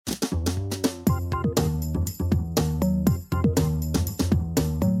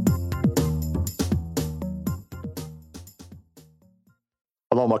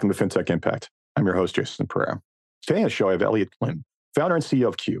Hello and welcome to FinTech Impact. I'm your host, Jason Pereira. Today on the show, I have Elliott, founder and CEO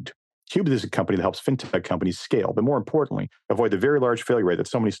of Cubed. Cubed is a company that helps FinTech companies scale, but more importantly, avoid the very large failure rate that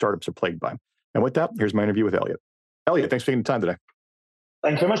so many startups are plagued by. And with that, here's my interview with Elliott. Elliott, thanks for taking the time today.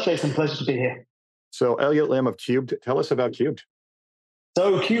 Thank you very much, Jason. Pleasure to be here. So Elliott Lim of Cubed, tell us about Cubed.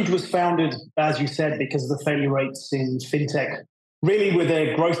 So Cubed was founded, as you said, because of the failure rates in FinTech. Really, we're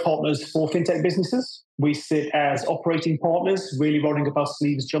the growth partners for FinTech businesses. We sit as operating partners, really rolling up our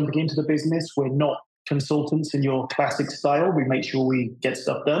sleeves, jumping into the business. We're not consultants in your classic style. We make sure we get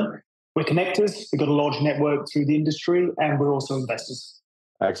stuff done. We're connectors. We've got a large network through the industry, and we're also investors.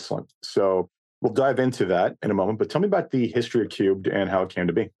 Excellent. So we'll dive into that in a moment, but tell me about the history of Cubed and how it came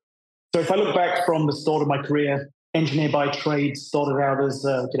to be. So if I look back from the start of my career, engineer by trade, started out as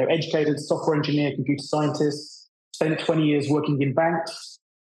educated software engineer, computer scientist, spent 20 years working in banks,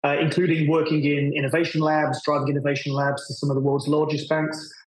 including working in innovation labs, driving innovation labs to some of the world's largest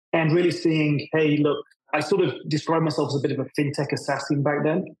banks, and really seeing, hey, look, I sort of described myself as a bit of a FinTech assassin back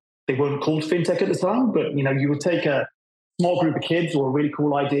then. They weren't called FinTech at the time, but you would take a small group of kids or a really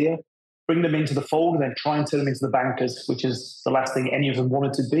cool idea, bring them into the fold, and then try and turn them into the bankers, which is the last thing any of them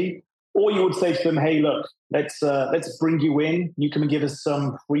wanted to be. Or you would say to them, hey, look, let's bring you in. You come and give us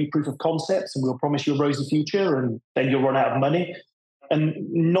some free proof of concepts and we'll promise you a rosy future, and then you'll run out of money. And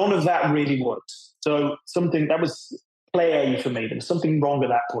none of that really worked. So that was play A for me. There was something wrong at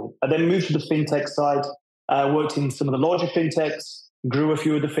that point. I then moved to the FinTech side, worked in some of the larger FinTechs, grew a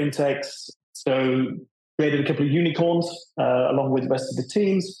few of the FinTechs. So created a couple of unicorns along with the rest of the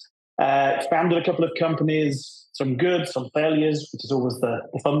teams, founded a couple of companies, some good, some failures, which is always the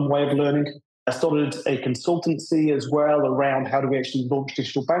fun way of learning. I started a consultancy as well around how do we actually launch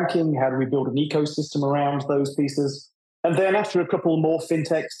digital banking? How do we build an ecosystem around those pieces? And then after a couple more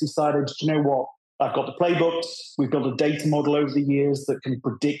FinTechs decided, you know what? I've got the playbooks. We've built a data model over the years that can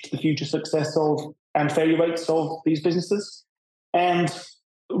predict the future success of and failure rates of these businesses. And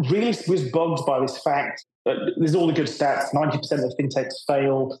really was bugged by this fact that there's all the good stats. 90% of FinTechs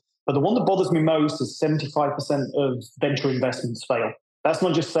fail. But the one that bothers me most is 75% of venture investments fail. That's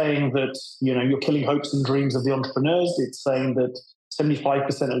not just saying that you're killing hopes and dreams of the entrepreneurs. It's saying that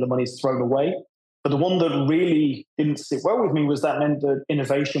 75% of the money is thrown away. But the one that really didn't sit well with me was that meant that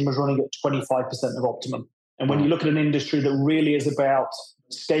innovation was running at 25% of optimum. And when you look at an industry that really is about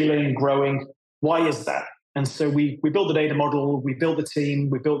scaling, growing, why is that? And so we built the data model, we built the team,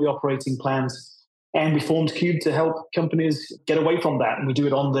 we built the operating plans, and we formed Cube to help companies get away from that. And we do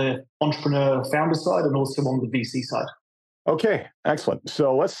it on the entrepreneur founder side and also on the VC side. Okay, excellent.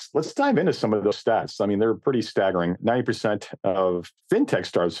 So let's dive into some of those stats. I mean, they're pretty staggering. 90% of FinTech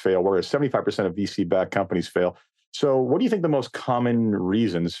startups fail, whereas 75% of VC-backed companies fail. So what do you think the most common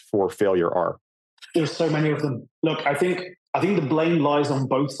reasons for failure are? There's so many of them. Look, I think the blame lies on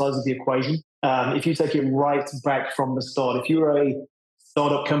both sides of the equation. If you take it right back from the start, if you're a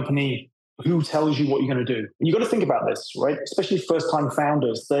startup company, who tells you what you're going to do? And you've got to think about this, right? Especially first-time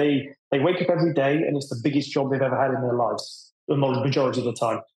founders. They wake up every day and it's the biggest job they've ever had in their lives, the majority of the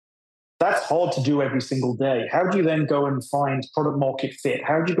time. That's hard to do every single day. How do you then go and find product market fit?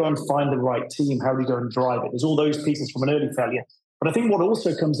 How do you go and find the right team? How do you go and drive it? There's all those pieces from an early failure. But I think what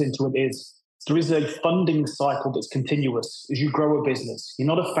also comes into it is there is a funding cycle that's continuous as you grow a business.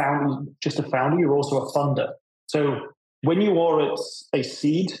 You're not just a founder, you're also a funder. So when you are at a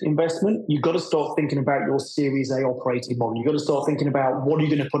seed investment, you've got to start thinking about your Series A operating model. You've got to start thinking about what are you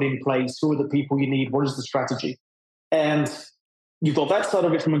going to put in place? Who are the people you need? What is the strategy? And you've got that side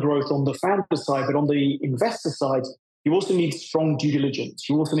of it from a growth on the founder side, but on the investor side, you also need strong due diligence.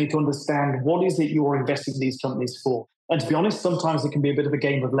 You also need to understand what is it you're investing in these companies for. And to be honest, sometimes it can be a bit of a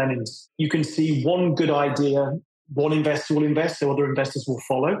game of lemons. You can see one good idea, one investor will invest, so other investors will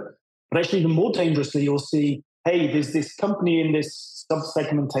follow. But actually, even more dangerously, you'll see, hey, there's this company in this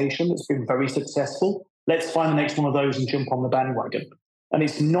sub-segmentation that's been very successful. Let's find the next one of those and jump on the bandwagon. And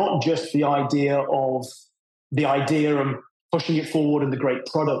it's not just the idea and pushing it forward and the great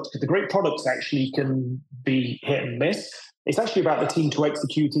product, because the great products actually can be hit and miss. It's actually about the team to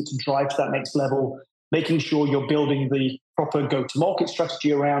execute it, to drive to that next level, making sure you're building the proper go-to-market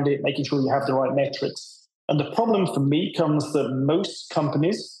strategy around it, making sure you have the right metrics. And the problem for me comes that most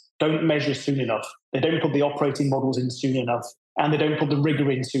companies don't measure soon enough. They don't put the operating models in soon enough, and they don't put the rigor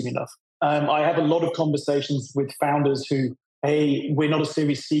in soon enough. I have a lot of conversations with founders who, hey, we're not a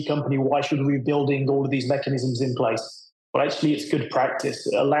Series C company. Why should we be building all of these mechanisms in place? But actually, it's good practice.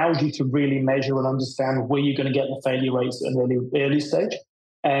 It allows you to really measure and understand where you're going to get the failure rates at an early stage.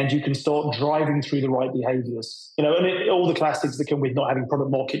 And you can start driving through the right behaviors. And all the classics that come with not having product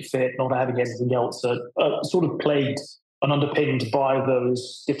market fit, not having anything else are sort of plagued and underpinned by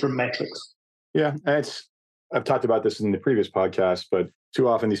those different metrics. Yeah, and I've talked about this in the previous podcast, but too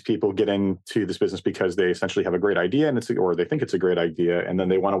often these people get into this business because they essentially have a great idea or they think it's a great idea, and then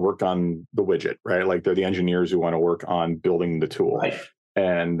they want to work on the widget, right? Like they're the engineers who want to work on building the tool. Right.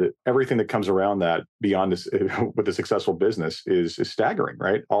 And everything that comes around that beyond this with a successful business is staggering,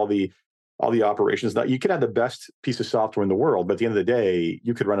 right? All the operations that you could have the best piece of software in the world, but at the end of the day,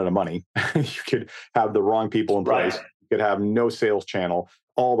 you could run out of money. You could have the wrong people in place. Right. You could have no sales channel,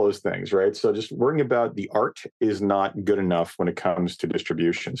 all those things, right? So just worrying about the art is not good enough when it comes to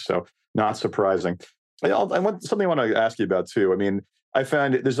distribution. So not surprising. Something I want to ask you about too. I mean, I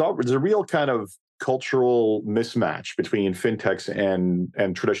found there's a real kind of cultural mismatch between fintechs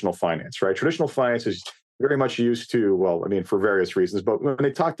and traditional finance, right? Traditional finance is very much used to, well, I mean, for various reasons, but when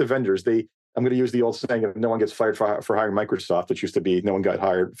they talk to vendors, I'm going to use the old saying of no one gets fired for hiring Microsoft, which used to be no one got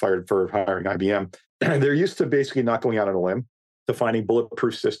fired for hiring IBM. They're used to basically not going out on a limb, to finding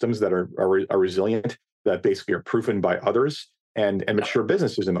bulletproof systems that are resilient, that basically are proven by others and mature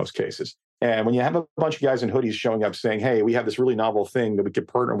businesses in most cases. And when you have a bunch of guys in hoodies showing up saying, hey, we have this really novel thing that we could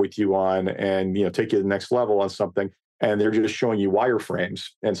partner with you on and take you to the next level on something, and they're just showing you wireframes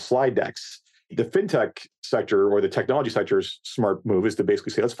and slide decks. The fintech sector or the technology sector's smart move is to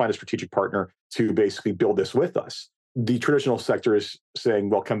basically say, let's find a strategic partner to basically build this with us. The traditional sector is saying,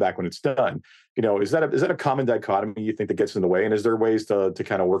 well, come back when it's done. Is that a common dichotomy you think that gets in the way? And is there ways to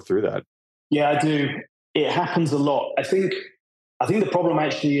kind of work through that? Yeah, I do. It happens a lot. I think the problem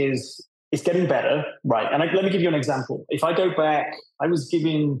actually is it's getting better, right? And let me give you an example. If I go back, when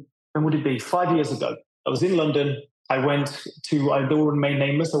would it be? 5 years ago. I was in London. I don't remain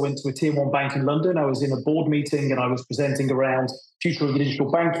nameless. I went to a tier 1 bank in London. I was in a board meeting and I was presenting around future of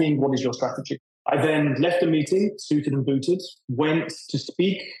digital banking. What is your strategy? I then left the meeting, suited and booted, went to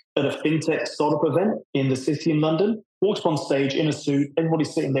speak at a fintech startup event in the city in London, walked on stage in a suit.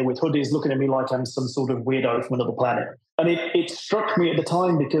 Everybody's sitting there with hoodies looking at me like I'm some sort of weirdo from another planet. And it struck me at the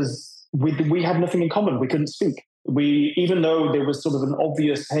time because we had nothing in common. We couldn't speak. Even though there was sort of an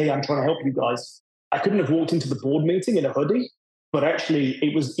obvious, hey, I'm trying to help you guys, I couldn't have walked into the board meeting in a hoodie, but actually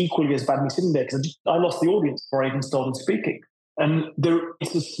it was equally as bad me sitting there because I lost the audience before I even started speaking. And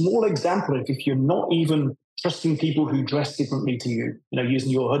it's a small example of if you're not even trusting people who dress differently to you,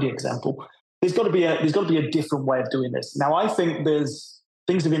 using your hoodie example, there's got to be a different way of doing this. Now, I think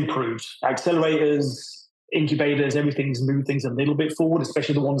things have improved. Accelerators, incubators, everything's moved things a little bit forward,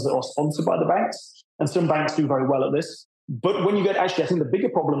 especially the ones that are sponsored by the banks. And some banks do very well at this. But I think the bigger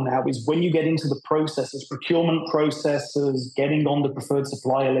problem now is when you get into the processes, procurement processes, getting on the preferred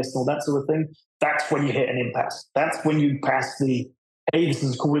supplier list, and all that sort of thing, that's when you hit an impasse. That's when you pass the, hey, this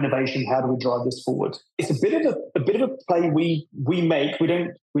is a cool innovation. How do we drive this forward? It's a bit of a play we make.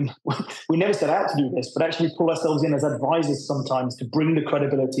 We never set out to do this, but actually pull ourselves in as advisors sometimes to bring the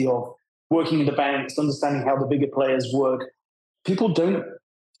credibility of working in the banks, understanding how the bigger players work. People don't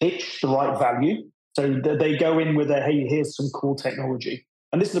pitch the right value. So they go in with hey, here's some cool technology.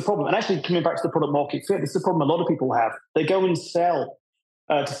 And this is a problem. And actually coming back to the product market fit, this is a problem a lot of people have. They go and sell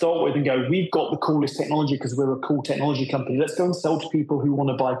to start with and go, we've got the coolest technology because we're a cool technology company. Let's go and sell to people who want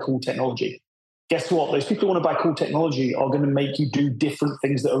to buy cool technology. Guess what? Those people who want to buy cool technology are going to make you do different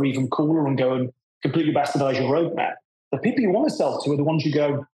things that are even cooler and go and completely bastardize your roadmap. The people you want to sell to are the ones you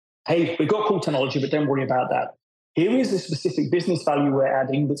go, hey, we've got cool technology, but don't worry about that. Here is the specific business value we're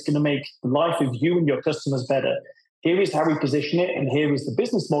adding that's going to make the life of you and your customers better. Here is how we position it, and here is the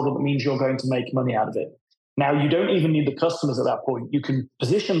business model that means you're going to make money out of it. Now, you don't even need the customers at that point. You can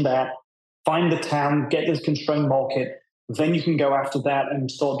position that, find the TAM, get this constrained market, then you can go after that and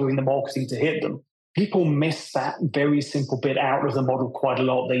start doing the marketing to hit them. People miss that very simple bit out of the model quite a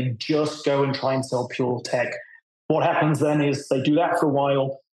lot. They just go and try and sell pure tech. What happens then is they do that for a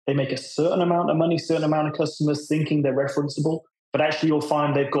while. They make a certain amount of money, certain amount of customers thinking they're referenceable, but actually you'll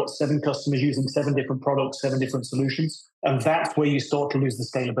find they've got 7 customers using 7 different products, 7 different solutions. And that's where you start to lose the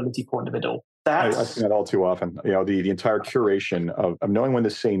scalability point of it all. I've seen that all too often. The entire curation of knowing when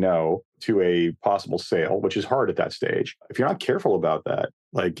to say no to a possible sale, which is hard at that stage. If you're not careful about that,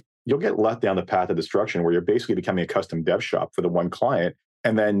 you'll get left down the path of destruction where you're basically becoming a custom dev shop for the one client,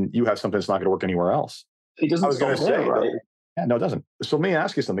 and then you have something that's not going to work anywhere else. It doesn't stop there, right? Yeah, no, it doesn't. So let me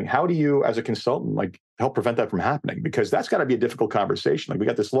ask you something. How do you, as a consultant, help prevent that from happening? Because that's got to be a difficult conversation. We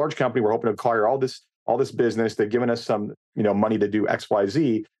got this large company, we're hoping to acquire all this business. They've given us some, money to do X, Y,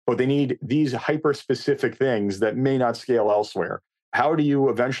 Z, but they need these hyper-specific things that may not scale elsewhere. How do you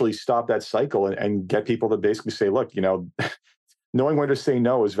eventually stop that cycle and get people to basically say, look, knowing when to say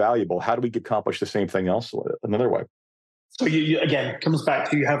no is valuable. How do we accomplish the same thing else another way? So again, it comes back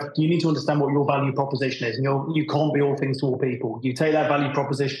to you need to understand what your value proposition is, and you can't be all things to all people. You take that value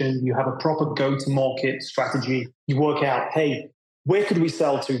proposition, you have a proper go-to-market strategy. You work out, hey, where could we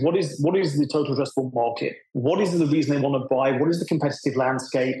sell to? What is the total addressable market? What is the reason they want to buy? What is the competitive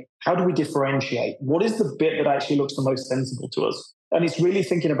landscape? How do we differentiate? What is the bit that actually looks the most sensible to us? And it's really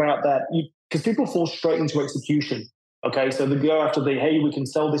thinking about that, because people fall straight into execution. Okay, so they go after hey, we can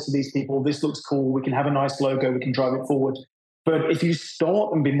sell this to these people. This looks cool. We can have a nice logo. We can drive it forward. But if you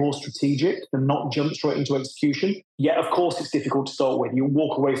start and be more strategic and not jump straight into execution, yeah, of course, it's difficult to start with. You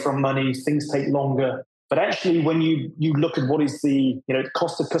walk away from money. Things take longer. But actually, when you look at what is the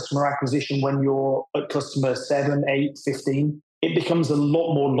cost of customer acquisition when you're at customer 7, 8, 15, it becomes a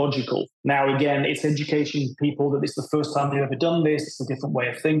lot more logical. Now, again, it's educating people that this is the first time they've ever done this. It's a different way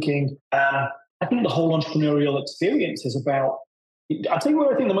of thinking. I think the whole entrepreneurial experience is about, I'll tell you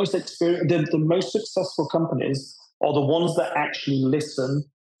where I think the most successful companies are the ones that actually listen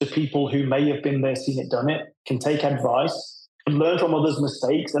to people who may have been there, seen it, done it, can take advice, can learn from others'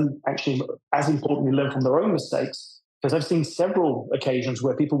 mistakes, and actually, as importantly, learn from their own mistakes. Because I've seen several occasions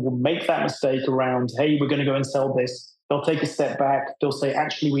where people will make that mistake around, hey, we're going to go and sell this. They'll take a step back. They'll say,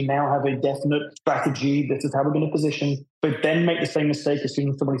 actually, we now have a definite strategy. This is how we're going to position. But then make the same mistake as soon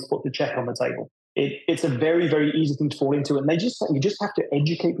as somebody's put the check on the table. It's a very, very easy thing to fall into. And you just have to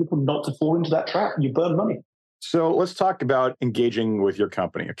educate people not to fall into that trap. You burn money. So let's talk about engaging with your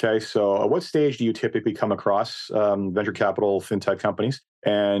company. Okay. So at what stage do you typically come across venture capital fintech companies?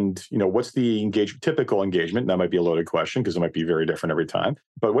 And what's the typical engagement? That might be a loaded question because it might be very different every time.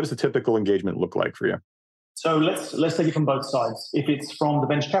 But what does the typical engagement look like for you? So let's take it from both sides. If it's from the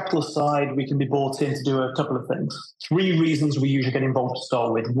venture capitalist side, we can be brought in to do a couple of things. 3 reasons we usually get involved to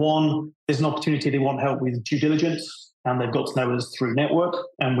start with. 1, there's an opportunity they want help with due diligence, and they've got to know us through network.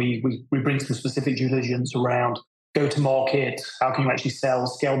 And we bring some specific due diligence around go-to-market, how can you actually scale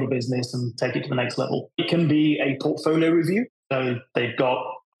the business and take it to the next level. It can be a portfolio review. So they've got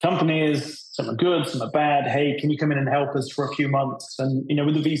companies, some are good, some are bad. Hey, can you come in and help us for a few months? And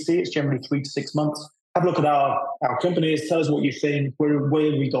with the VC, it's generally 3 to 6 months. Have a look at our companies, tell us what you think, where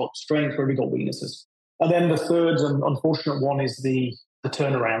we got strength, where we got weaknesses. And then the third and unfortunate one is the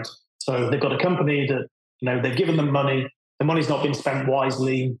turnaround. So they've got a company that, they've given them money, the money's not been spent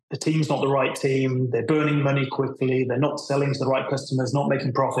wisely, the team's not the right team, they're burning money quickly, they're not selling to the right customers, not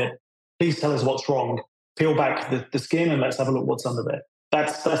making profit. Please tell us what's wrong. Peel back the skin and let's have a look what's under there.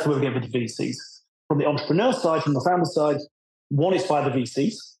 That's the way we get with the VCs. From the entrepreneur side, from the founder side, one is via the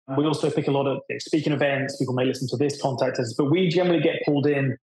VCs. We also pick a lot of speaking events. People may listen to this, contact us, but we generally get pulled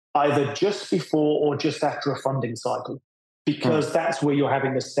in either just before or just after a funding cycle, because that's where you're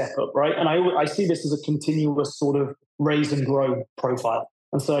having the step up, right? And I see this as a continuous sort of raise and grow profile.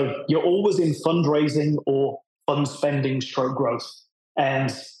 And so you're always in fundraising or fund spending stroke growth.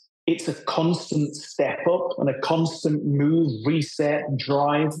 And it's a constant step up and a constant move, reset,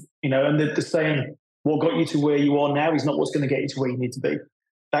 drive, and the saying, what got you to where you are now is not what's going to get you to where you need to be.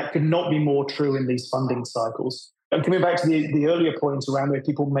 That could not be more true in these funding cycles. And coming back to the earlier points around where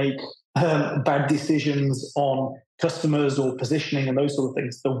people make bad decisions on customers or positioning and those sort of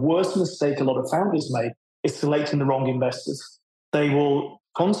things, the worst mistake a lot of founders make is selecting the wrong investors. They will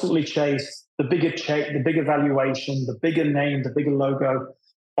constantly chase the bigger check, the bigger valuation, the bigger name, the bigger logo.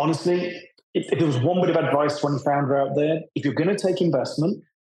 Honestly, if there was one bit of advice to any founder out there, if you're going to take investment,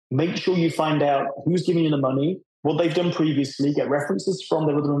 make sure you find out who's giving you the money, what they've done previously, get references from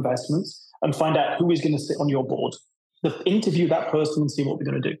their other investments, and find out who is going to sit on your board. Interview that person and see what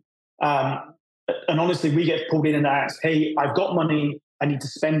they're going to do. And honestly, we get pulled in and asked, hey, I've got money, I need to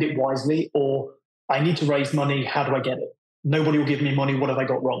spend it wisely, or I need to raise money, how do I get it? Nobody will give me money, what have I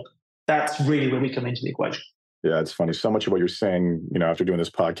got wrong? That's really where we come into the equation. Yeah, it's funny. So much of what you're saying, after doing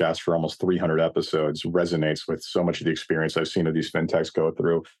this podcast for almost 300 episodes resonates with so much of the experience I've seen of these fintechs go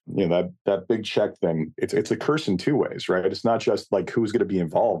through. That big check thing, it's a curse in 2 ways, right? It's not just like who's going to be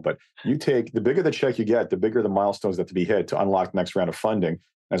involved, but the bigger the check you get, the bigger the milestones that have to be hit to unlock the next round of funding.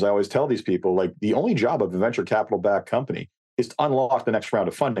 As I always tell these people, like the only job of a venture capital backed company is to unlock the next round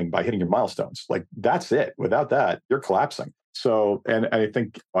of funding by hitting your milestones. Like that's it. Without that, you're collapsing. So, and I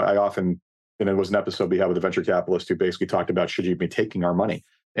think I often, and it was an episode we had with a venture capitalist who basically talked about, should you be taking our money?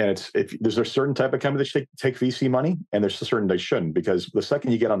 And if there's a certain type of company that take VC money, and there's a certain they shouldn't, because the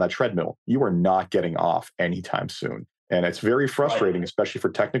second you get on that treadmill, you are not getting off anytime soon. And it's very frustrating, especially for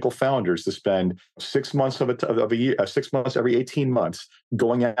technical founders, to spend 6 months of a year, 6 months every 18 months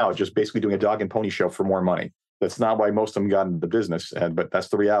going out, just basically doing a dog and pony show for more money. That's not why most of them got into the business, but that's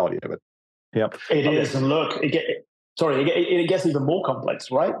the reality of it. Yep. It is. And look, it gets even more complex,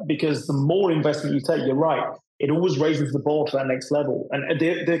 right? Because the more investment you take, you're right. It always raises the bar to that next level. And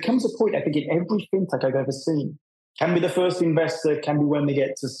there comes a point, I think, in every fintech I've ever seen, can be the first investor, can be when they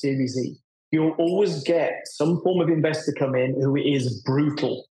get to Series E. You'll always get some form of investor come in who is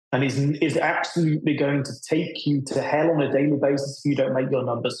brutal and is absolutely going to take you to hell on a daily basis if you don't make your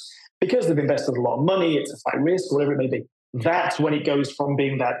numbers. Because they've invested a lot of money, it's a high risk, whatever it may be. That's when it goes from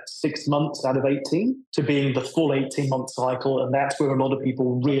being that 6 months out of 18 to being the full 18-month cycle. And that's where a lot of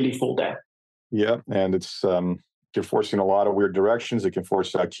people really fall down. Yeah, and it's can force in a lot of weird directions. It can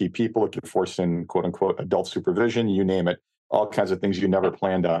force out key people. It can force in quote unquote adult supervision. You name it. All kinds of things you never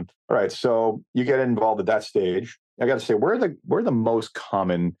planned on. All right, so you get involved at that stage. I got to say, where are the most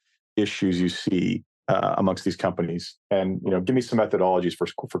common issues you see amongst these companies? And give me some methodologies for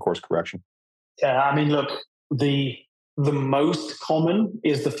course correction. Yeah, I mean, look, the most common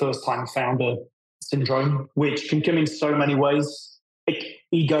is the first-time founder syndrome, which can come in so many ways.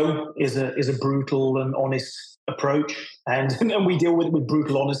 Ego is a brutal and honest approach, and we deal with it with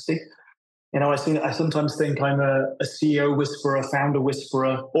brutal honesty. I sometimes think I'm a CEO whisperer, founder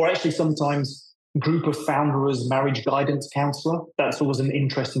whisperer, or actually sometimes group of founders, marriage guidance counselor. That's always an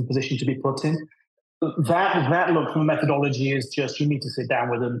interesting position to be put in. That look from methodology is just you need to sit down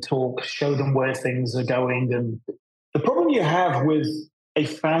with them, talk, show them where things are going. And the problem you have with a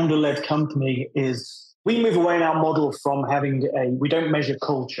founder-led company is we move away in our model from we don't measure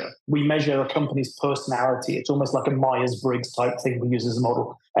culture. We measure a company's personality. It's almost like a Myers-Briggs type thing we use as a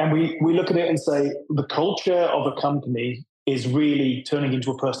model. And we look at it and say the culture of a company is really turning into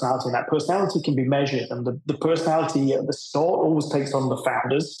a personality. And that personality can be measured. And the personality at the start always takes on the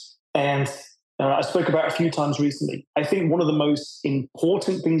founders. And I spoke about a few times recently. I think one of the most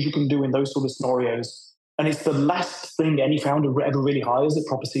important things you can do in those sort of scenarios, and it's the last thing any founder ever really hires at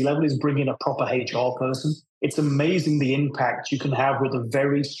proper C-level, is bring in a proper HR person. It's amazing the impact you can have with a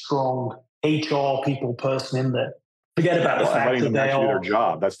very strong HR people person in there. Forget about the fact letting that them actually do their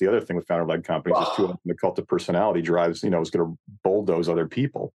job. That's the other thing with founder-led companies is too often the cult of personality drives, is going to bulldoze other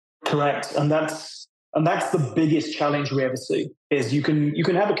people. Correct. And that's the biggest challenge we ever see is you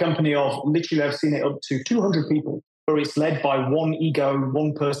can have a company of literally I've seen it up to 200 people where it's led by one ego,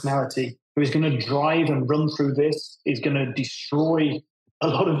 one personality who is going to drive and run through this, is going to destroy a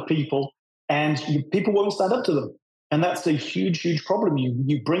lot of people, and people won't stand up to them. And that's a huge, huge problem.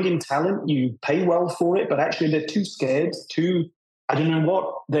 You bring in talent, you pay well for it, but actually they're too scared, I don't know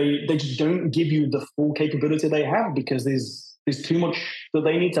what, they just don't give you the full capability they have because there's too much that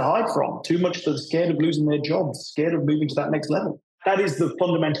they need to hide from, too much that they're scared of losing their jobs, scared of moving to that next level. That is the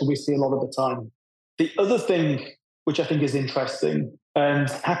fundamental we see a lot of the time. The other thing, which I think is interesting and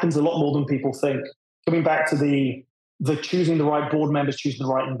happens a lot more than people think, coming back to the choosing the right board members, choosing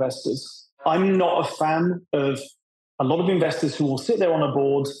the right investors. I'm not a fan of a lot of investors who will sit there on a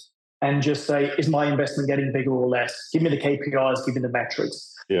board and just say, is my investment getting bigger or less? Give me the KPIs, give me the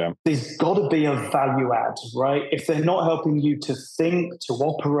metrics. Yeah. There's got to be a value add, right? If they're not helping you to think, to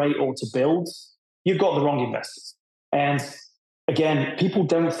operate, or to build, you've got the wrong investors. And again, people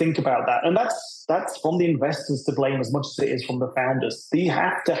don't think about that. And that's from the investors to blame as much as it is from the founders. They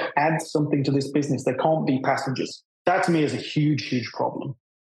have to add something to this business. They can't be passengers. That to me is a huge, huge problem.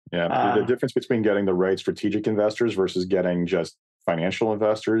 Yeah. The difference between getting the right strategic investors versus getting just financial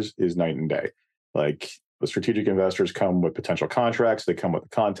investors is night and day. Like the strategic investors come with potential contracts. They come with the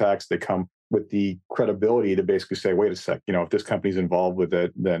contacts. They come with the credibility to basically say, wait a sec, if this company's involved with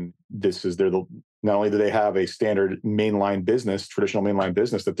it, then not only do they have a standard mainline business, traditional mainline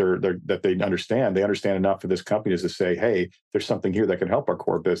business that they understand enough for this company is to say, hey, there's something here that can help our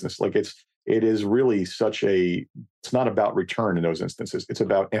core business. Like it is really it's not about return in those instances. It's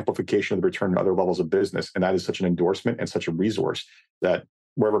about amplification of the return to other levels of business. And that is such an endorsement and such a resource that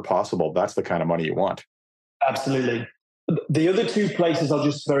wherever possible, that's the kind of money you want. Absolutely. The other two places I'll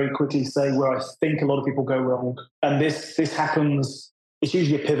just very quickly say where I think a lot of people go wrong, and this happens, it's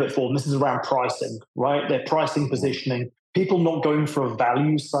usually a pivot for them. This is around pricing, right? Their pricing positioning. People not going for a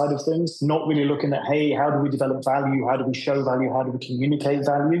value side of things, not really looking at, hey, how do we develop value? How do we show value? How do we communicate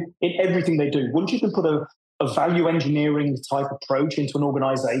value? In everything they do. Once you can put a value engineering type approach into an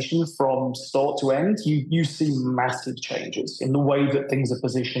organization from start to end, you see massive changes in the way that things are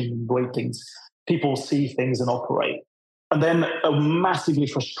positioned, the way people see things and operate. And then a massively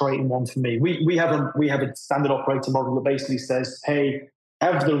frustrating one for me. We have a standard operating model that basically says, hey,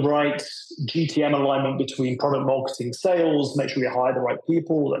 have the right GTM alignment between product marketing, sales, make sure you hire the right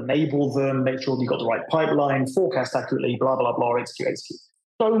people, enable them, make sure you've got the right pipeline, forecast accurately, blah, blah, blah, execute.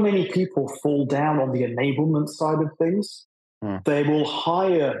 So many people fall down on the enablement side of things. They will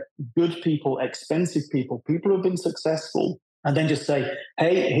hire good people, expensive people who have been successful, and then just say,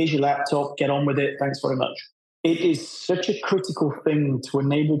 hey, here's your laptop, get on with it, thanks very much. it is such a critical thing to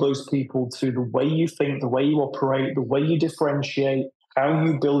enable those people to the way you think, the way you operate, the way you differentiate, how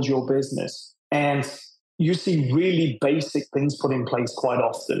you build your business. And you see really basic things put in place quite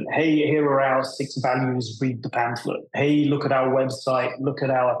often. Hey, here are our 6 values, read the pamphlet. Hey, look at our website, look at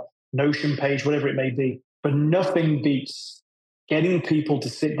our Notion page, whatever it may be. But nothing beats getting people to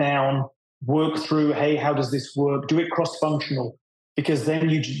sit down, work through, hey, how does this work? Do it cross-functional, because then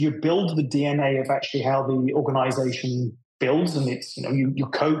you build the DNA of actually how the organization builds, and it's, you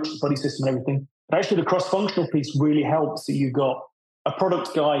coach the buddy system and everything. But actually the cross-functional piece really helps. So you've got a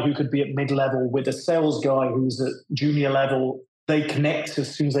product guy who could be at mid-level with a sales guy who's at junior level. They connect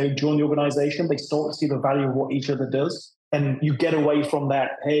as soon as they join the organization. They start to see the value of what each other does. And you get away from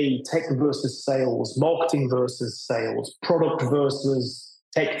that, hey, tech versus sales, marketing versus sales, product versus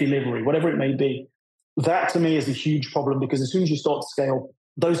tech delivery, whatever it may be. That to me is a huge problem, because as soon as you start to scale,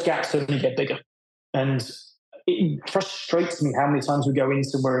 those gaps only get bigger. And it frustrates me how many times we go in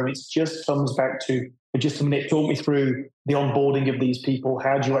somewhere and it just comes back to, just a minute, talk me through the onboarding of these people.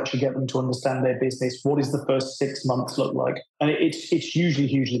 How do you actually get them to understand their business? What does the first 6 months look like? And it's usually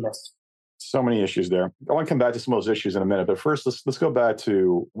hugely missed. So many issues there. I want to come back to some of those issues in a minute, but first let's go back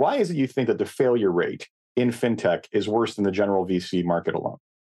to, why is it you think that the failure rate in fintech is worse than the general VC market alone?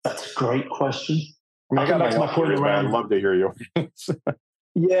 That's a great question. I mean, I got back to my point around. I'd love to hear you.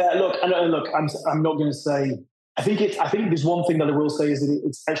 Yeah, look, I'm not going to say. I think there's one thing that I will say is that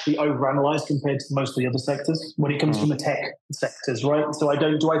it's actually overanalyzed compared to most of the other sectors when it comes from the tech sectors, right? So I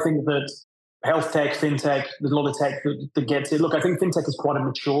think that health tech, fintech, there's a lot of tech that gets it. Look, I think fintech is quite a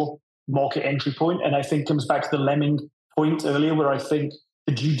mature market entry point, and I think comes back to the lemming point earlier, where I think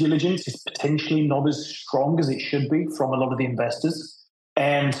the due diligence is potentially not as strong as it should be from a lot of the investors,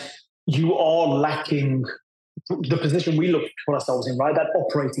 and you are lacking the position we look for ourselves in, right? That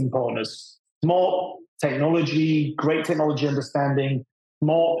operating partners, smart technology, great technology understanding,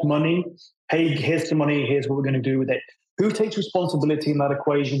 smart money. Hey, here's the money. Here's what we're going to do with it. Who takes responsibility in that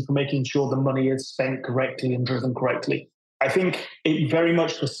equation for making sure the money is spent correctly and driven correctly? I think it very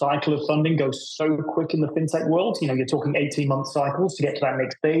much, the cycle of funding goes so quick in the fintech world. You're talking 18-month cycles to get to that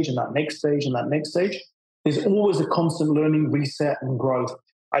next stage and that next stage and that next stage. There's always a constant learning, reset, and growth.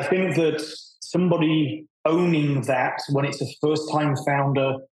 I think that somebody owning that when it's a first-time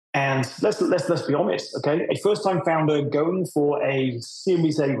founder, and let's be honest, okay, a first-time founder going for a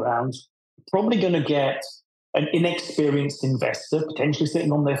Series A round, probably going to get an inexperienced investor, potentially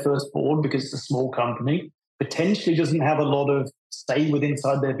sitting on their first board because it's a small company, potentially doesn't have a lot of say with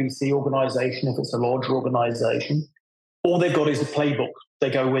inside their VC organization if it's a larger organization. All they've got is a playbook they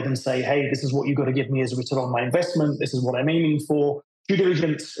go with and say, hey, this is what you've got to give me as a return on my investment. This is what I'm aiming for. Due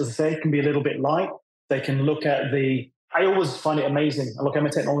diligence, as I say, can be a little bit light. They can look at I always find it amazing. I look at my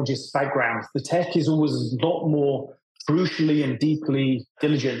technologist background. The tech is always a lot more crucially and deeply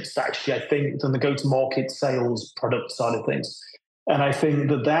diligenced, actually, I think, than the go-to-market sales product side of things. And I think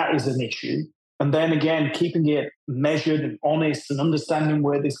that is an issue. And then again, keeping it measured and honest and understanding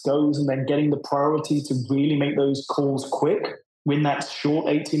where this goes, and then getting the priority to really make those calls quick in that short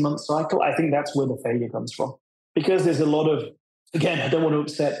 18-month cycle, I think that's where the failure comes from. Because there's a lot of, again, I don't want to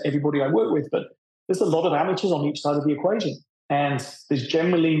upset everybody I work with, but there's a lot of amateurs on each side of the equation. And there's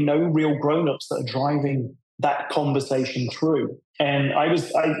generally no real grown-ups that are driving that conversation through. And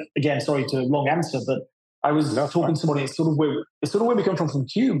again, sorry to long answer, but I was talking to somebody, it's sort of where we come from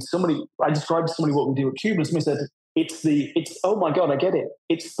Cube. I described to somebody what we do at Cube, and somebody said, it's oh my God, I get it.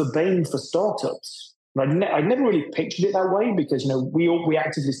 It's the vein for startups. And I never really pictured it that way, because, we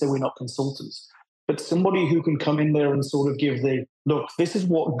actively say we're not consultants, but somebody who can come in there and sort of give look, this is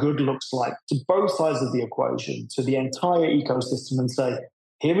what good looks like to both sides of the equation, to the entire ecosystem, and say,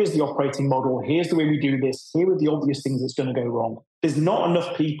 here is the operating model. Here's the way we do this. Here are the obvious things that's going to go wrong. There's not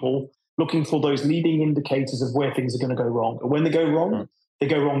enough people looking for those leading indicators of where things are going to go wrong. And when they go wrong, they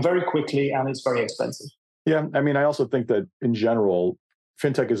go wrong very quickly, and it's very expensive. Yeah. I mean, I also think that in general,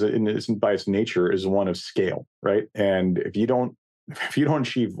 fintech is by its nature is one of scale, right? And if you don't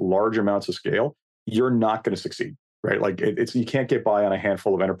achieve large amounts of scale, you're not going to succeed, right? Like you can't get by on a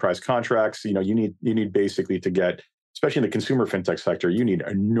handful of enterprise contracts. You need basically to get, especially in the consumer fintech sector, you need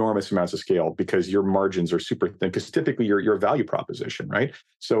enormous amounts of scale, because your margins are super thin, because typically your value proposition, right?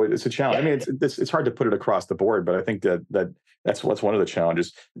 So it's a challenge. I mean, it's hard to put it across the board, but I think that's what's one of the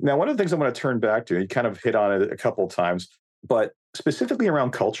challenges. Now, one of the things I want to turn back to, you kind of hit on it a couple of times, but specifically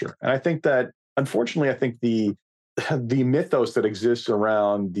around culture. And I think that, unfortunately, the mythos that exists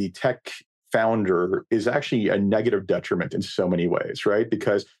around the tech founder is actually a negative detriment in so many ways, right?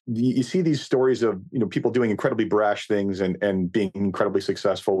 Because you see these stories of people doing incredibly brash things and being incredibly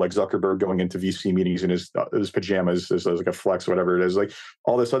successful, like Zuckerberg going into VC meetings in his pajamas as like a flex, or whatever it is, like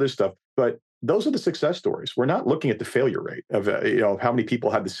all this other stuff. But those are the success stories. We're not looking at the failure rate of how many people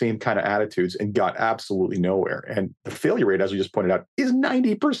had the same kind of attitudes and got absolutely nowhere. And the failure rate, as we just pointed out, is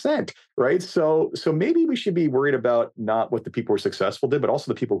 90%, right? So maybe we should be worried about not what the people who were successful did, but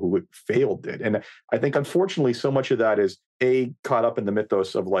also the people who failed did. And I think, unfortunately, so much of that is caught up in the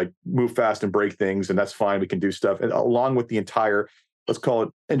mythos of like move fast and break things, and that's fine, we can do stuff, and along with the entire, let's call it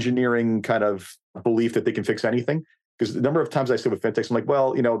engineering kind of belief that they can fix anything. Because the number of times I sit with fintechs, I'm like,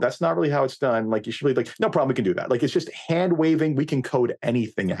 well, that's not really how it's done. Like, you should be like, no problem, we can do that. Like, it's just hand waving, we can code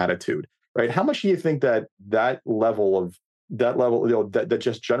anything attitude, right? How much do you think that level, that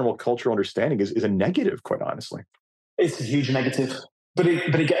just general cultural understanding is a negative, quite honestly? It's a huge negative, but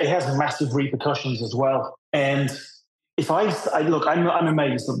it has massive repercussions as well. And if I look, I'm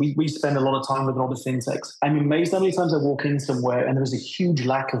amazed that we spend a lot of time with a lot of fintechs. I'm amazed how many times I walk in somewhere and there's a huge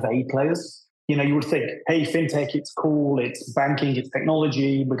lack of A players. You would think, hey, fintech, it's cool, it's banking, it's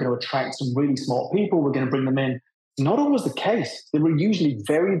technology, we're going to attract some really smart people, we're going to bring them in. Not always the case. There were usually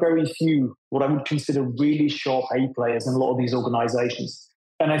very, very few, what I would consider really sharp A players in a lot of these organizations.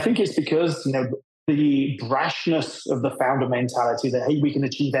 And I think it's because, the brashness of the founder mentality that, hey, we can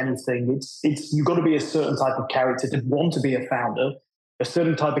achieve anything. It's you've got to be a certain type of character to want to be a founder, a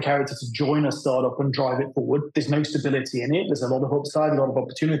certain type of character to join a startup and drive it forward. There's no stability in it. There's a lot of upside, a lot of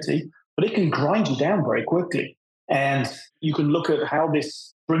opportunity, but it can grind you down very quickly. And you can look at how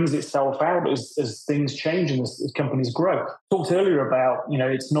this brings itself out as things change and as companies grow. Talked earlier about,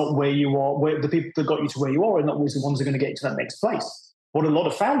 it's not where you are, where the people that got you to where you are are not always the ones that are going to get you to that next place. What a lot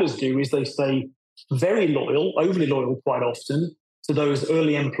of founders do is they stay very loyal, overly loyal quite often, to those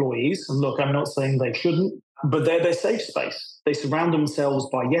early employees. And look, I'm not saying they shouldn't, but they're their safe space. They surround themselves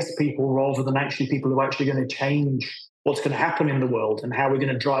by yes people rather than actually people who are actually going to change what's going to happen in the world and how we're going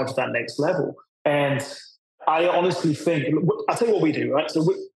to drive to that next level. And I honestly think, I'll tell you what we do, right?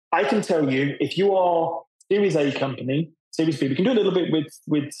 So I can tell you, if you are Series A company, Series B, we can do a little bit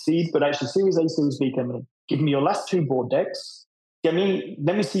with seed, but actually Series A, Series B company, give me your last 2 board decks. Let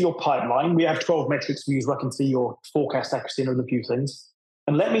me see your pipeline. We have 12 metrics we use where I can see your forecast accuracy and other few things.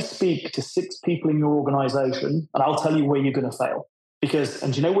 And let me speak to 6 people in your organization, and I'll tell you where you're going to fail.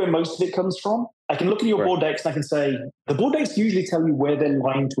 And do you know where most of it comes from? I can look at your board decks and I can say, the board decks usually tell you where they're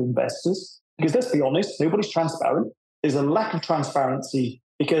lying to investors. Because let's be honest, nobody's transparent. There's a lack of transparency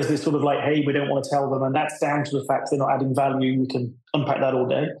because they're sort of like, hey, we don't want to tell them. And that's down to the fact they're not adding value. We can unpack that all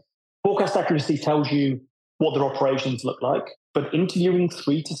day. Forecast accuracy tells you what their operations look like. But interviewing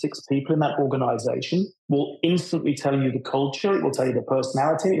 3 to 6 people in that organization will instantly tell you the culture, it will tell you the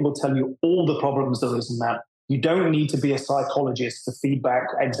personality, it will tell you all the problems there is in that. You don't need to be a psychologist to feedback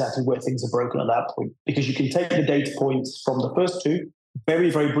exactly where things are broken at that point, because you can take the data points from the first 2, very,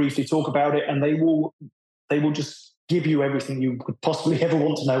 very briefly talk about it, and they will just give you everything you could possibly ever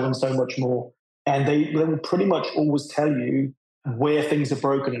want to know and so much more. And they will pretty much always tell you where things are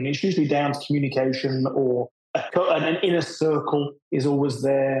broken. And it's usually down to communication, or an inner circle is always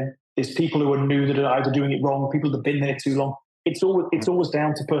there. There's people who are new that are either doing it wrong, people that have been there too long. It's always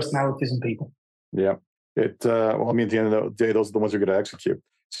down to personalities and people. Yeah. At the end of the day, those are the ones who are going to execute.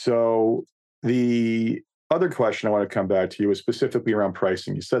 So the other question I want to come back to you is specifically around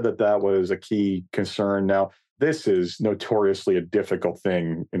pricing. You said that was a key concern. Now, this is notoriously a difficult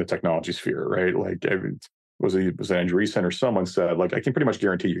thing in the technology sphere, right? Like, was an Andrew Eason or someone said, like, I can pretty much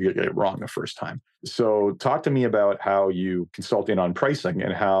guarantee you get it wrong the first time. So talk to me about how you consult in on pricing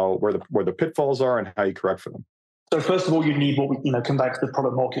and where the pitfalls are and how you correct for them. So first of all, you need come back to the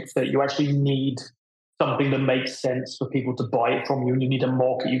product market fit. You actually need something that makes sense for people to buy it from you, and you need a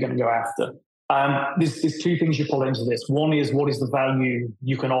market you're going to go after. There's 2 things you pull into this. One is, what is the value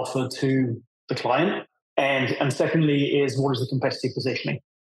you can offer to the client? And secondly is, what is the competitive positioning?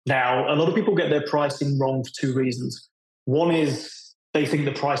 Now, a lot of people get their pricing wrong for 2 reasons. One is they think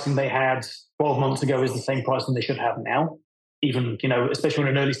the pricing they had 12 months ago is the same pricing they should have now. Even, especially in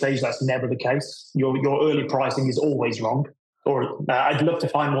an early stage, that's never the case. Your early pricing is always wrong. Or I'd love to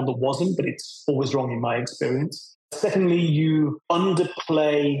find one that wasn't, but it's always wrong in my experience. Secondly, you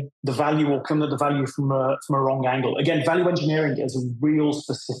underplay the value or come at the value from a wrong angle. Again, value engineering is a real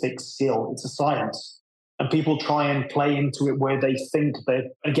specific skill. It's a science. And people try and play into it where they think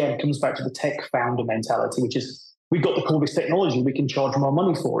that, again, it comes back to the tech founder mentality, which is, we've got the coolest technology, we can charge more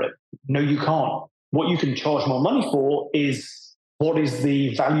money for it. No, you can't. What you can charge more money for is what is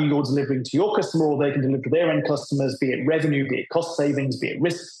the value you're delivering to your customer or they can deliver to their end customers, be it revenue, be it cost savings, be it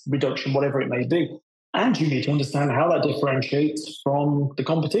risk reduction, whatever it may be. And you need to understand how that differentiates from the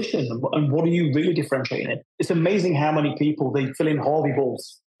competition and what are you really differentiating it. It's amazing how many people, they fill in Harvey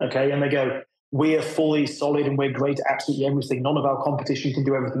balls, okay, and they go, we're fully solid and we're great at absolutely everything. None of our competition can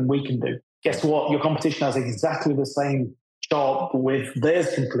do everything we can do. Guess what? Your competition has exactly the same chart with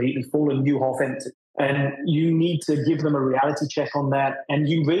theirs completely full and you half empty. And you need to give them a reality check on that. And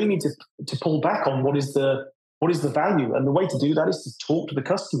you really need to pull back on what is the value. And the way to do that is to talk to the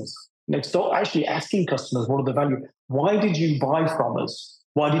customers. Start actually asking customers, what are the value? Why did you buy from us?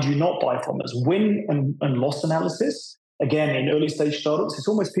 Why did you not buy from us? Win and loss analysis. Again, in early stage startups, it's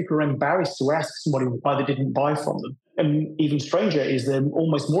almost people are embarrassed to ask somebody why they didn't buy from them. And even stranger is they're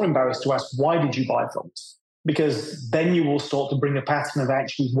almost more embarrassed to ask, why did you buy from us? Because then you will start to bring a pattern of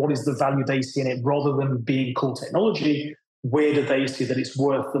actually what is the value they see in it rather than being cool technology. Where do they see that it's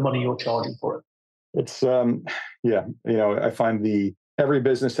worth the money you're charging for it? It's, I find every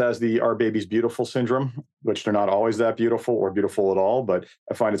business has the "our baby's beautiful" syndrome, which they're not always that beautiful or beautiful at all, but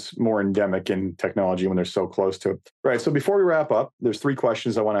I find it's more endemic in technology when they're so close to it. Right. So before we wrap up, there's 3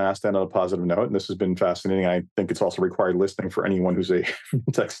 questions I want to ask then on a positive note. And this has been fascinating. I think it's also required listening for anyone who's a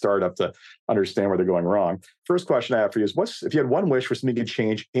tech startup to understand where they're going wrong. First question I have for you is, if you had one wish for something to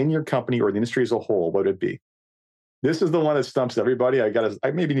change in your company or the industry as a whole, what would it be? This is the one that stumps everybody. I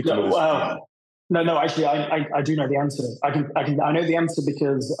maybe need to know this. Wow. No, actually, I do know the answer. I know the answer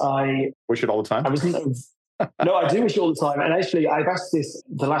because I wish it all the time. No, I do wish it all the time. And actually, I've asked this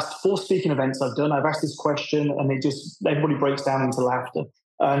the last 4 speaking events I've done. I've asked this question, and everybody breaks down into laughter.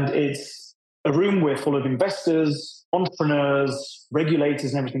 And it's a room we're full of investors, entrepreneurs,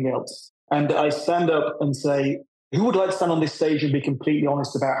 regulators, and everything else. And I stand up and say, who would like to stand on this stage and be completely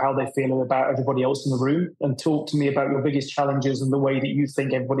honest about how they feel about everybody else in the room and talk to me about your biggest challenges and the way that you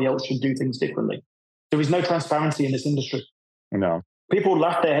think everybody else should do things differently? There is no transparency in this industry. No. People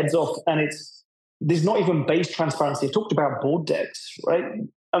laugh their heads off, and there's not even base transparency. I talked about board decks, right?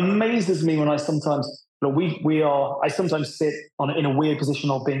 Amazes me when I sometimes, I sometimes sit in a weird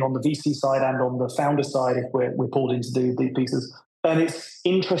position of being on the VC side and on the founder side if we're pulled in to do these pieces. And it's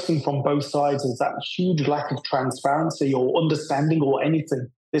interesting from both sides. There's that huge lack of transparency or understanding or anything.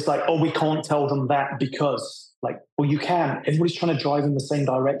 It's like, oh, we can't tell them that because, well, you can. Everybody's trying to drive in the same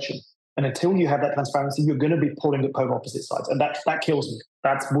direction. And until you have that transparency, you're going to be pulling at polar opposite sides. And that kills me.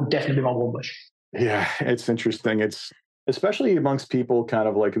 That would definitely be my one wish. Yeah, it's interesting. It's especially amongst people kind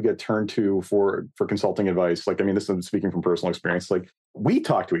of who get turned to for consulting advice. This is speaking from personal experience. We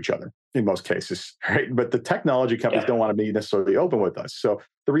talk to each other in most cases, right? But the technology companies don't want to be necessarily open with us. So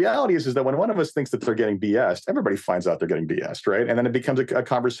the reality is that when one of us thinks that they're getting BS'd, everybody finds out they're getting BS'd, right? And then it becomes a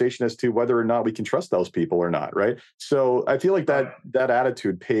conversation as to whether or not we can trust those people or not, right? So I feel like that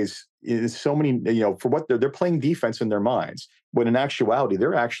attitude pays in so many, for what they're playing defense in their minds, when in actuality,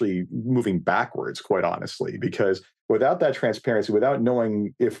 they're actually moving backwards, quite honestly, because without that transparency, without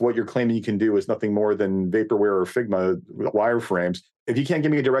knowing if what you're claiming you can do is nothing more than vaporware or Figma wireframes, if you can't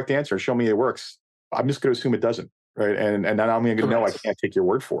give me a direct answer and show me it works, I'm just going to assume it doesn't, right? And then I'm going to know I can't take your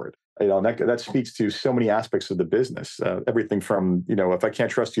word for it. And that speaks to so many aspects of the business. Everything from, if I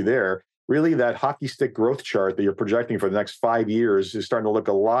can't trust you there, really that hockey stick growth chart that you're projecting for the next 5 years is starting to look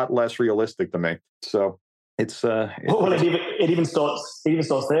a lot less realistic to me. So it's it even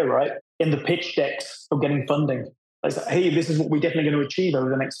starts there, right? In the pitch decks of getting funding. Like, hey, this is what we're definitely going to achieve over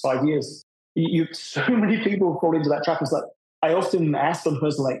the next 5 years. So many people fall into that trap. It's like, I often ask them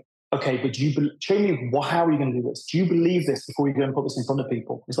personally, okay, but show me how are you going to do this? Do you believe this before you go and put this in front of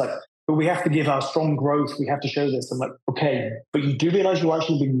people? It's like, but we have to give our strong growth. We have to show this. I'm like, okay, but you do realize you're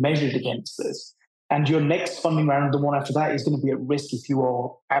actually being measured against this. And your next funding round, the one after that, is going to be at risk if you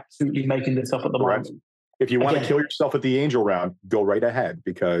are absolutely making this up at the moment. If you want to kill yourself at the angel round, go right ahead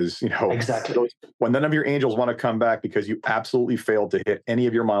because, exactly. When none of your angels want to come back because you absolutely failed to hit any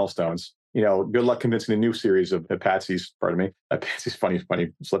of your milestones, good luck convincing the new series of Patsy's, Patsy's funny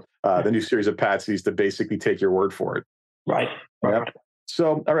slip, the new series of Patsy's to basically take your word for it. Right.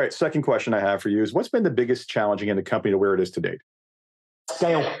 So, all right, second question I have for you is, what's been the biggest challenge in the company to where it is to date?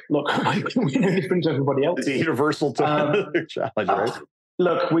 Scale. Look, we're no different to everybody else. It's a universal challenge, right?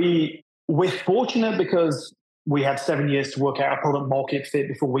 Look, we're fortunate because we had 7 years to work out our product market fit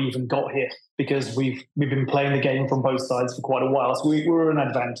before we even got here, because we've been playing the game from both sides for quite a while. So we were an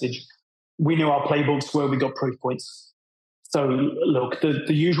advantage. We knew our playbooks where we got proof points. So look, the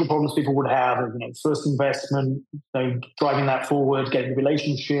usual problems people would have, first investment, driving that forward, getting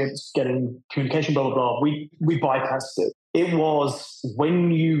relationships, getting communication, blah, blah, blah. We bypassed it. It was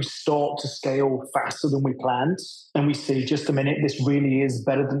when you start to scale faster than we planned and we see, just a minute, this really is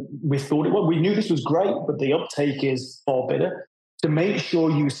better than we thought it was. We knew this was great, but the uptake is far better. To make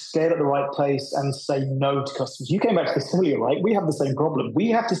sure you scale at the right place and say no to customers. You came back to this earlier, right? We have the same problem. We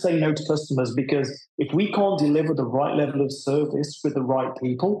have to say no to customers because if we can't deliver the right level of service with the right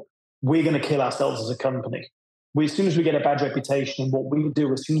people, we're going to kill ourselves as a company. As soon as we get a bad reputation in what we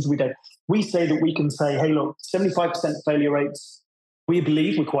do, as soon as we don't, we say that we can say, hey, look, 75% failure rates, we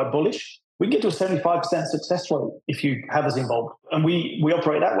believe we're quite bullish. We can get to a 75% success rate if you have us involved. And we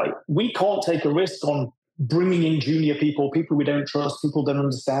operate that way. We can't take a risk on bringing in junior people we don't trust, people don't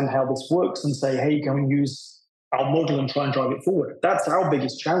understand how this works, and say, hey, can we use our model and try and drive it forward? That's our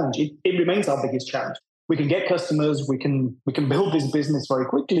biggest challenge. It remains our biggest challenge. We can get customers, we can build this business very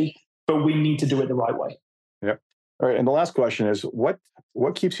quickly, but we need to do it the right way. Yeah. All right. And the last question is, what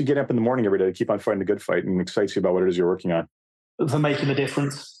keeps you getting up in the morning every day to keep on fighting the good fight and excites you about what it is you're working on? For making a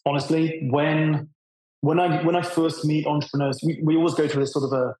difference, honestly. When I first meet entrepreneurs, we always go through this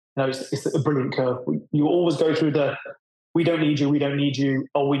sort of it's a brilliant curve. You always go through the, we don't need you,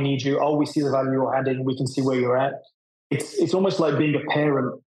 oh, we need you, oh, we see the value you're adding, we can see where you're at. It's almost like being a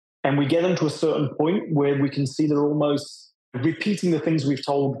parent, and we get them to a certain point where we can see they're almost repeating the things we've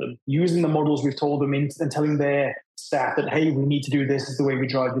told them, using the models we've told them and telling their staff that, hey, we need to do this is the way we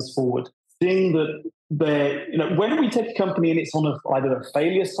drive this forward. Seeing that when we take a company and it's on either a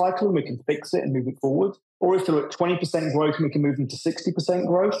failure cycle and we can fix it and move it forward, or if they're at 20% growth and we can move them to 60%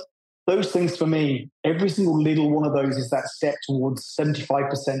 growth, those things for me, every single little one of those is that step towards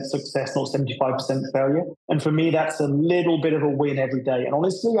 75% success, not 75% failure. And for me, that's a little bit of a win every day. And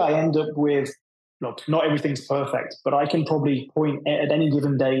honestly, I end up with, look, not everything's perfect, but I can probably point at any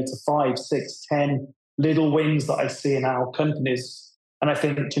given day to 5, 6, 10 little wins that I see in our companies. And I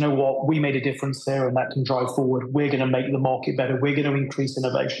think, you know what, we made a difference there and that can drive forward. We're going to make the market better. We're going to increase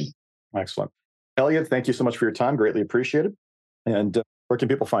innovation. Excellent. Elliott, thank you so much for your time. Greatly appreciated. And where can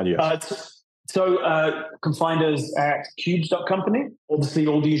people find you? Can find us at cubes.company. Obviously,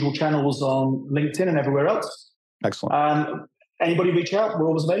 all the usual channels on LinkedIn and everywhere else. Excellent. Anybody reach out, we're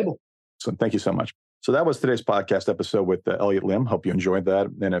always available. So thank you so much. So that was today's podcast episode with Elliott Lim. Hope you enjoyed that.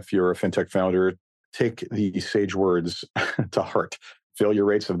 And if you're a fintech founder, take the sage words to heart. Failure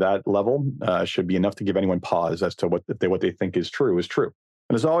rates of that level should be enough to give anyone pause as to what they think is true.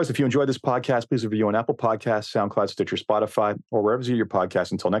 And as always, if you enjoyed this podcast, please review on Apple Podcasts, SoundCloud, Stitcher, Spotify, or wherever you get your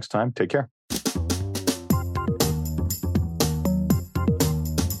podcasts. Until next time, take care.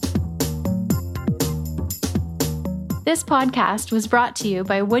 This podcast was brought to you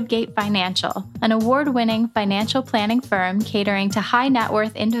by Woodgate Financial, an award-winning financial planning firm catering to high net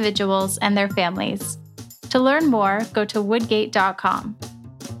worth individuals and their families. To learn more, go to woodgate.com.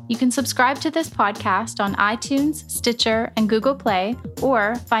 You can subscribe to this podcast on iTunes, Stitcher, and Google Play,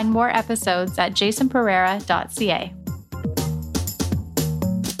 or find more episodes at jasonpereira.ca.